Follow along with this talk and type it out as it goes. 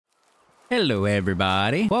Hello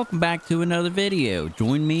everybody, welcome back to another video.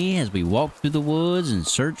 Join me as we walk through the woods and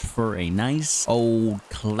search for a nice old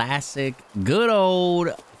classic good old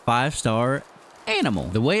 5-star animal.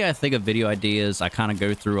 The way I think of video ideas, I kind of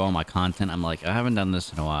go through all my content. I'm like, I haven't done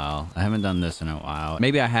this in a while. I haven't done this in a while.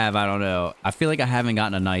 Maybe I have, I don't know. I feel like I haven't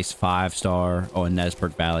gotten a nice 5-star on Nez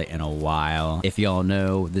Perce Valley in a while. If y'all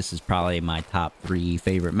know, this is probably my top 3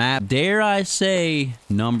 favorite map. Dare I say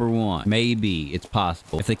 #1? Maybe it's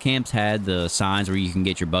possible. If the camps had the signs where you can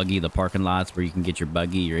get your buggy, the parking lots where you can get your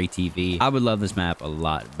buggy, your ATV, I would love this map a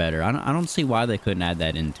lot better. I don't see why they couldn't add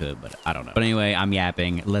that into it, but I don't know. But anyway, I'm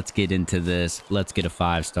yapping. Let's get into this. Let's get a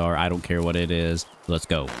 5-star. I don't care what it is. Let's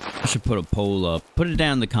go. I should put a poll up. Put it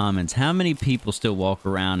down in the comments. How many people still walk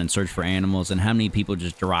around and search for animals, and how many people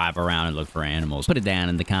just drive around and look for animals? Put it down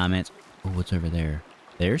in the comments. Oh, what's over there?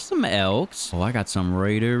 There's some elks. Oh, I got some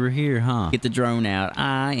right over here, huh? Get the drone out.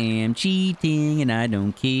 I am cheating and I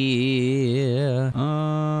don't care.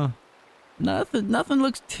 Nothing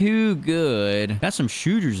looks too good. Got some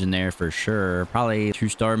shooters in there for sure. Probably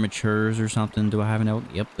 2-star matures or something. Do I have an elk?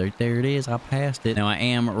 Yep, there it is. I passed it. Now I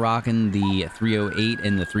am rocking the 308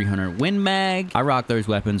 and the 300 Win Mag. I rock those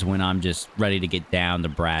weapons when I'm just ready to get down to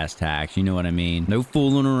brass tacks. You know what I mean? No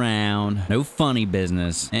fooling around. No funny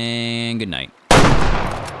business. And good night.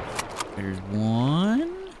 There's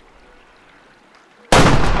 1,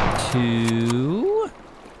 2.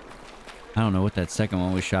 I don't know what that second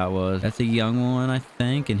one we shot was. That's a young one, I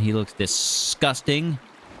think, and he looks disgusting.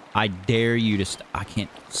 I dare you to I can't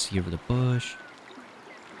see over the bush.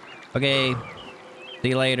 Okay. See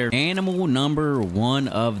you later. Animal number 1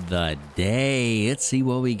 of the day. Let's see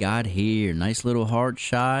what we got here. Nice little heart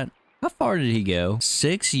shot. How far did he go?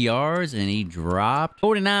 6 yards, and he dropped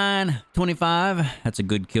 49.25. That's a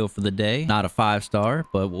good kill for the day. Not a 5-star,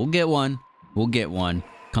 but we'll get one. We'll get one.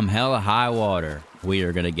 Come hell or high water, we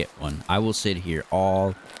are gonna get one. I will sit here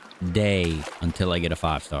all day until I get a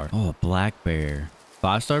 5-star. Oh, a black bear.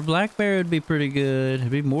 5-star black bear would be pretty good. It'd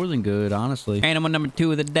be more than good, honestly. Animal number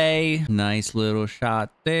 2 of the day. Nice little shot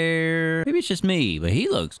there. Maybe it's just me, but he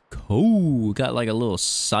looks cool. Got like a little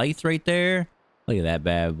scythe right there. Look at that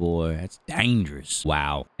bad boy. That's dangerous.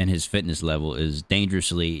 Wow. And his fitness level is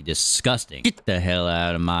dangerously disgusting. Get the hell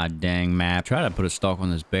out of my dang map. Try to put a stalk on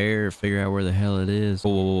this bear. Figure out where the hell it is.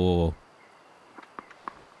 Oh.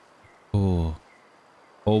 Oh.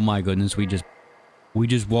 Oh my goodness. We just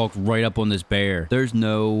walked right up on this bear. There's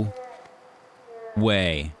no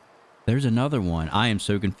way. There's another one. I am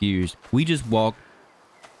so confused. We just walked.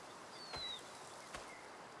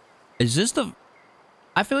 Is this the...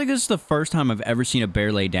 I feel like this is the first time I've ever seen a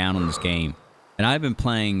bear lay down on this game. And I've been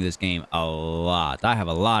playing this game a lot. I have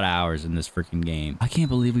a lot of hours in this freaking game. I can't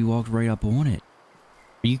believe we walked right up on it.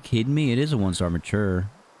 Are you kidding me? It is a 1-star mature.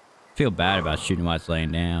 I feel bad about shooting while it's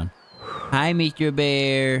laying down. Hi, Mr.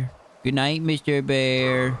 Bear. Good night, Mr.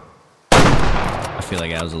 Bear. I feel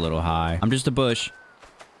like that was a little high. I'm just a bush.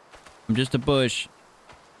 I'm just a bush.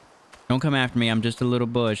 Don't come after me. I'm just a little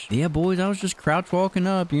bush. Yeah, boys, I was just crouch walking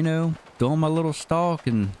up, you know, doing my little stalk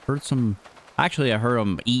and heard some... Actually, I heard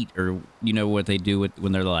them eat, or you know what they do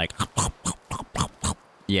when they're like...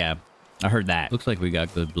 Yeah, I heard that. Looks like we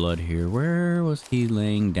got good blood here. Where was he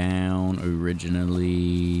laying down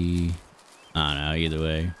originally? I don't know, either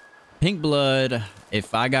way. Pink blood.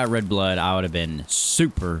 If I got red blood, I would have been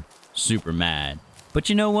super, super mad. But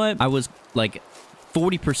you know what? I was like...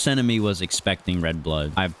 40% of me was expecting red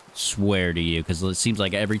blood. I swear to you, because it seems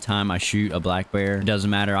like every time I shoot a black bear, it doesn't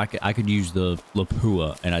matter. I could use the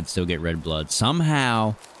Lapua and I'd still get red blood.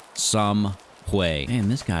 Somehow, some way. Man,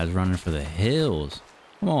 this guy's running for the hills.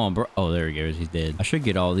 Come on, bro. Oh, there he goes. He's dead. I should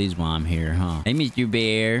get all these while I'm here, huh? Hey, Mr.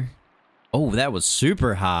 Bear. Oh, that was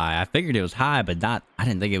super high. I figured it was high, but not... I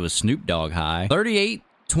didn't think it was Snoop Dogg high.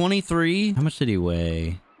 38.23. How much did he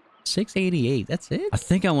weigh? 688. That's it. I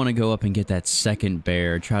think I want to go up and get that second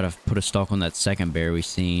bear. Try to put a stalk on that second bear we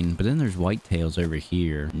seen. But then there's whitetails over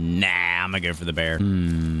here. Nah, I'm gonna go for the bear.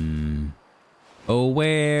 Oh,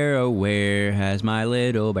 where has my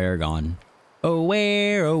little bear gone? Oh,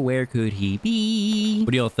 where could he be?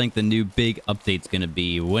 What do y'all think the new big update's gonna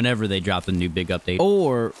be whenever they drop the new big update?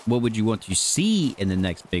 Or what would you want to see in the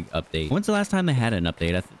next big update? When's the last time they had an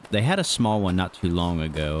update? They had a small one not too long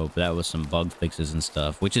ago, but that was some bug fixes and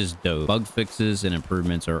stuff, which is dope. Bug fixes and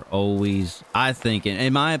improvements are always, I think,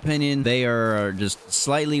 in my opinion, they are just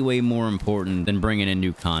slightly way more important than bringing in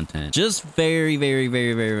new content. Just very, very,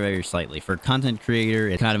 very, very, very slightly. For a content creator,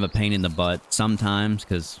 it's kind of a pain in the butt sometimes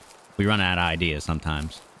because we run out of ideas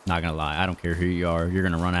sometimes. Not gonna lie, I don't care who you are, you're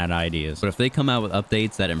gonna run out of ideas. But if they come out with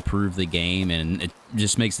updates that improve the game and it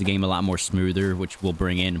just makes the game a lot more smoother, which will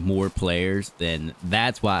bring in more players, then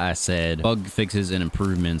that's why I said bug fixes and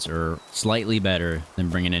improvements are slightly better than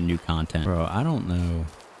bringing in new content. Bro, I don't know.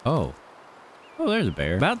 Oh, there's a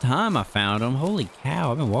bear. About time I found him. Holy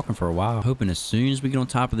cow, I've been walking for a while, hoping as soon as we get on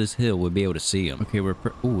top of this hill, we'll be able to see him. Okay,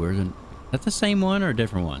 that's the same one or a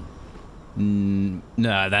different one? No,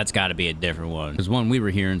 that's got to be a different one. Because one we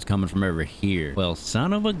were hearing is coming from over here. Well,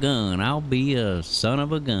 son of a gun. I'll be a son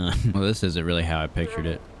of a gun. Well, this isn't really how I pictured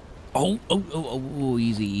it. Oh,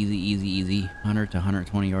 easy. 100 to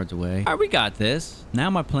 120 yards away. All right, we got this. Now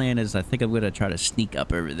my plan is I think I'm going to try to sneak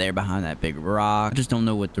up over there behind that big rock. I just don't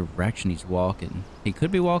know what direction he's walking. He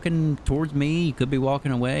could be walking towards me. He could be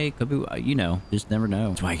walking away. Could be, you know, just never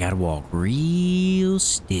know. That's why you got to walk real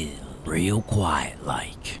still. Real quiet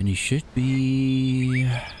like. And he should be...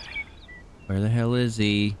 Where the hell is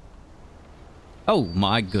he? Oh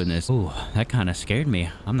my goodness. Oh, that kind of scared me.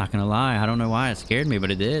 I'm not gonna lie. I don't know why it scared me, but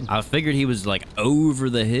it did. I figured he was like over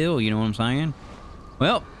the hill. You know what I'm saying?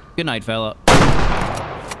 Well, good night, fella.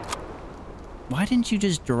 Why didn't you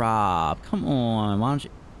just drop? Come on. Why don't you...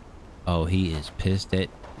 Oh, he is pissed at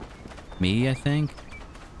me, I think.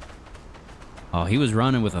 Oh, he was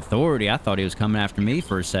running with authority. I thought he was coming after me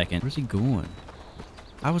for a second. Where's he going?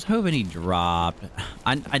 I was hoping he dropped.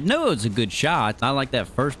 I know it was a good shot. Not like that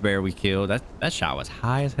first bear we killed. That shot was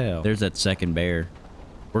high as hell. There's that second bear.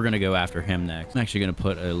 We're going to go after him next. I'm actually going to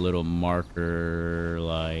put a little marker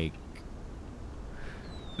like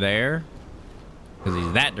there. Because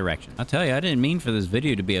he's that direction. I'll tell you, I didn't mean for this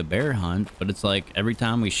video to be a bear hunt. But it's like every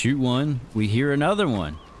time we shoot one, we hear another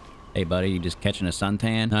one. Hey, buddy, you just catching a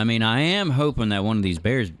suntan? I mean, I am hoping that one of these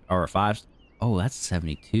bears are a 5. Oh, that's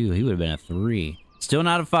 72. He would have been a 3. Still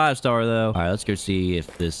not a 5-star, though. All right, let's go see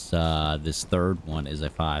if this this third one is a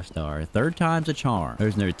 5-star. Third time's a charm.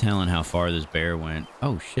 There's no telling how far this bear went.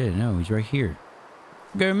 Oh, shit. No, he's right here.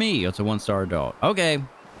 Go me. It's a 1-star adult. Okay,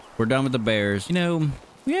 we're done with the bears. You know,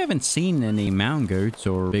 we haven't seen any mountain goats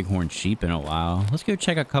or bighorn sheep in a while. Let's go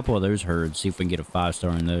check a couple of those herds, see if we can get a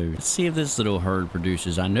 5-star in those. Let's see if this little herd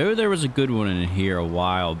produces. I know there was a good one in here a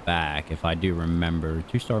while back, if I do remember.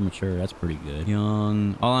 2-star mature, that's pretty good.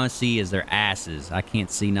 Young. All I see is their asses. I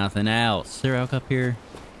can't see nothing else. Is there elk up here?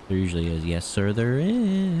 There usually is. Yes, sir, there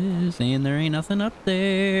is. And there ain't nothing up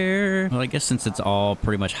there. Well, I guess since it's all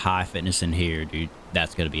pretty much high fitness in here, dude,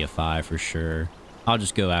 that's going to be a 5 for sure. I'll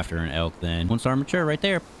just go after an elk then. 1-star mature right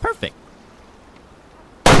there. Perfect.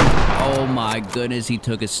 Oh my goodness, he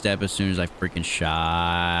took a step as soon as I freaking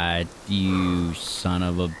shot. You son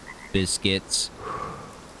of a biscuits.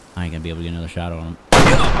 I ain't gonna be able to get another shot on him.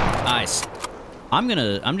 Nice.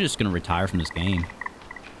 I'm just gonna retire from this game.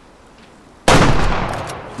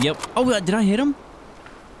 Yep. Oh, did I hit him?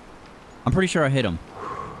 I'm pretty sure I hit him.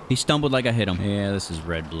 He stumbled like I hit him. Yeah, this is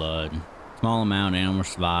red blood. Small amount, animal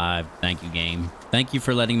survived. Thank you, game. Thank you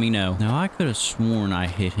for letting me know. Now, I could have sworn I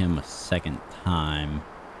hit him a second time.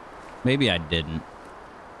 Maybe I didn't.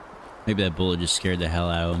 Maybe that bullet just scared the hell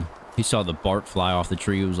out of him. He saw the bark fly off the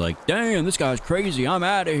tree. He was like, damn, this guy's crazy. I'm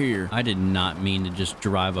out of here. I did not mean to just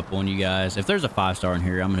drive up on you guys. If there's a 5-star in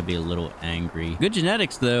here, I'm going to be a little angry. Good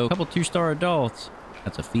genetics, though. A couple 2-star adults.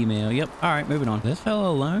 That's a female. Yep. All right, moving on. Is this fella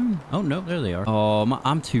alone? Oh, nope. There they are. Oh,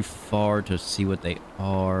 I'm too far to see what they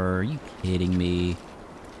are. Are you kidding me?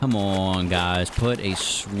 Come on, guys. Put a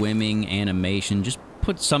swimming animation. Just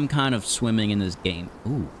put some kind of swimming in this game.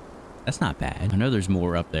 Ooh, that's not bad. I know there's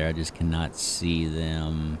more up there. I just cannot see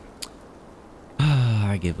them.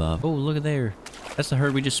 I give up. Oh, look at there. That's the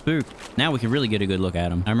herd we just spooked. Now we can really get a good look at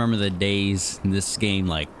them. I remember the days this game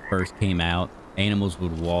like first came out. Animals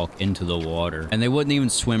would walk into the water and they wouldn't even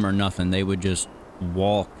swim or nothing. They would just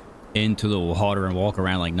walk into the water and walk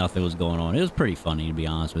around like nothing was going on. It was pretty funny, to be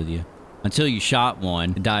honest with you. Until you shot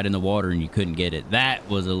one, it died in the water and you couldn't get it. That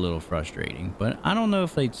was a little frustrating, but I don't know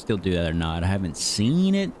if they'd still do that or not. I haven't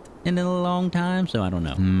seen it in a long time, so I don't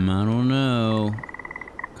know. I don't know.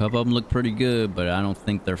 A couple of them look pretty good, but I don't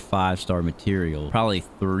think they're 5-star material. Probably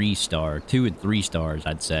 3-star, 2 and 3 stars,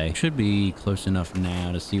 I'd say. Should be close enough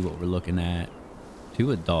now to see what we're looking at.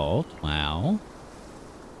 2 adult. Wow.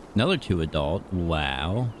 Another 2 adult.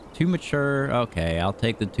 Wow. 2 mature. Okay, I'll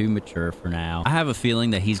take the 2 mature for now. I have a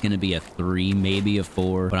feeling that he's going to be a 3, maybe a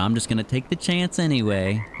 4, but I'm just going to take the chance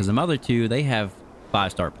anyway. Because the other 2, they have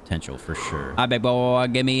 5-star potential for sure. All right, big boy,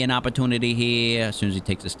 give me an opportunity here as soon as he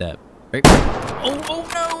takes a step. Right.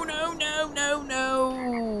 Oh, no, no, no, no,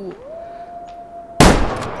 no.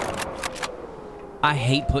 I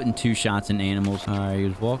hate putting 2 shots in animals. All right, he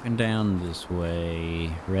was walking down this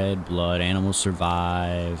way. Red blood. Animals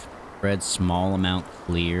survive. spread small amount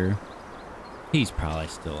clear. He's probably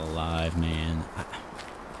still alive, man.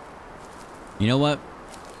 You know what?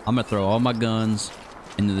 I'm gonna throw all my guns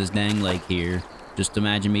into this dang lake here. Just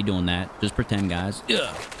imagine me doing that. Just pretend, guys.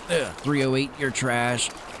 308, you're trash.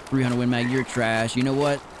 300 Win Mag, you're trash. You know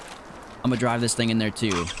what? I'm gonna drive this thing in there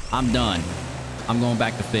too. I'm done. I'm going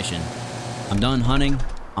back to fishing. I'm done hunting.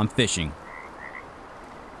 I'm fishing.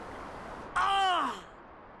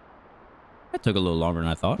 That took a little longer than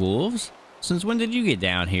I thought. Wolves? Since when did you get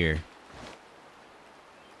down here?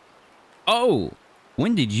 Oh,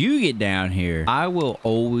 when did you get down here? I will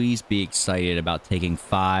always be excited about taking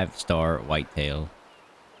 5-star whitetail.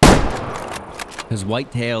 Because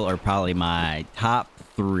whitetail are probably my top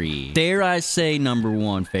 3. Dare I say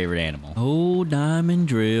 #1 favorite animal. Oh, diamond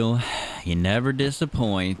drill. You never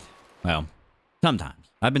disappoint. Well, sometimes.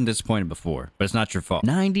 I've been disappointed before, but it's not your fault.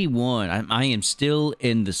 91. I am still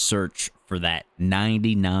in the search for that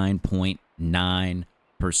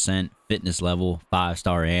 99.9% fitness level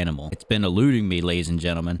 5-star animal. It's been eluding me, ladies and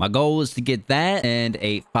gentlemen. My goal is to get that and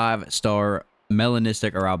a 5-star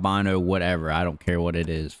melanistic or albino, whatever. I don't care what it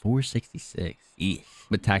is. 466. Eesh.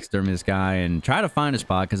 But taxidermy this guy and try to find a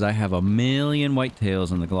spot because I have a million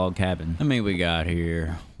whitetails in the log cabin. How many we got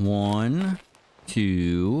here? 1,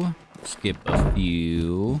 2. Skip a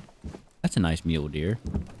few. That's a nice mule deer.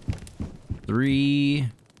 3,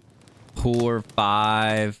 4,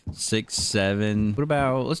 5, 6, 7. What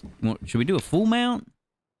about, should we do a full mount?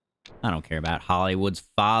 I don't care about Hollywood's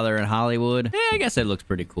father in Hollywood. Yeah, I guess that looks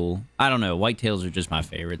pretty cool. I don't know. Whitetails are just my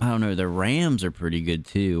favorite. I don't know. The rams are pretty good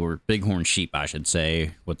too. Or bighorn sheep, I should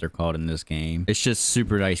say, what they're called in this game. It's just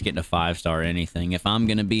super nice getting a 5-star anything. If I'm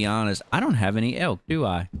going to be honest, I don't have any elk, do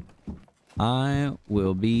I? I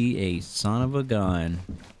will be a son of a gun.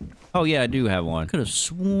 Oh, yeah, I do have one. Could have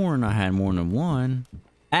sworn I had more than one.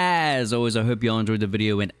 As always, I hope y'all enjoyed the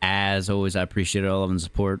video. And as always, I appreciate all of the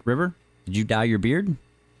support. River, did you dye your beard?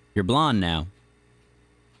 You're blonde now.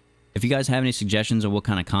 If you guys have any suggestions on what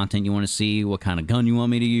kind of content you want to see, what kind of gun you want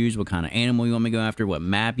me to use, what kind of animal you want me to go after, what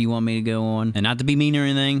map you want me to go on, and not to be mean or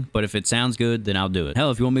anything, but if it sounds good, then I'll do it.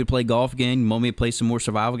 Hell, if you want me to play golf again, you want me to play some more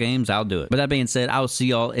survival games, I'll do it. With that being said, I will see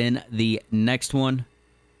y'all in the next one.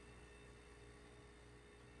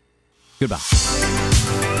 Goodbye.